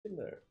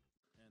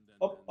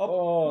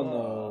Oh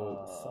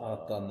no,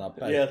 Satana.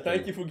 Yeah,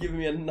 thank you for giving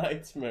me a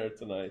nightmare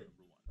tonight.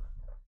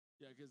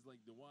 Yeah, because like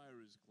The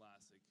Wire is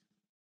classic.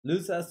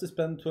 Luz has to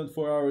spend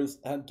 24 hours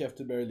handcuffed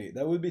to Barely.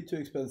 That would be too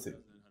expensive.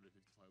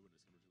 1,155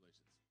 winners.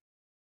 Congratulations.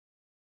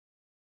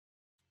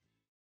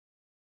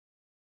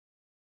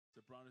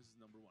 Sopranos is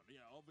number one.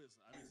 Yeah,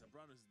 obviously. I mean,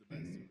 Sopranos is the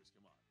best series.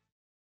 Come on.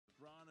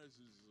 Sopranos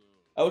is.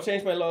 I would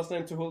change my last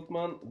name to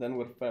Hultman, then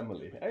with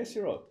family. I see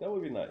rock. That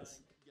would be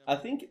nice. I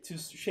think to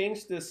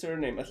change the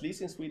surname, at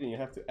least in Sweden, you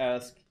have to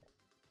ask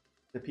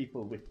the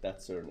people with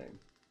that surname.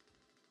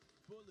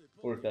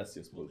 Or if that's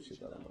just bullshit,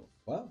 I don't know.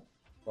 Wow.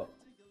 But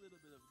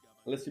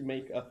unless you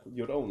make up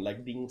your own,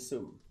 like Ding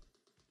Sum.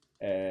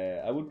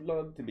 I would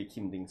love to be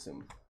Kim Ding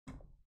Sum.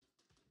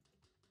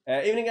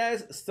 Evening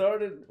guys,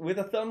 started with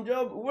a thumb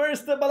job.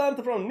 Where's the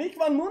Balanta from? Nick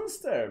Van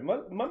Munster,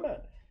 my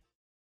man.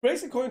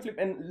 Crazy coin flip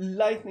and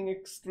lightning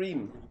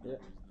extreme. Yeah.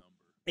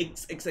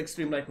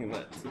 Extreme lightning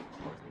net.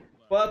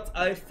 But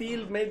I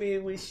feel maybe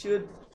we should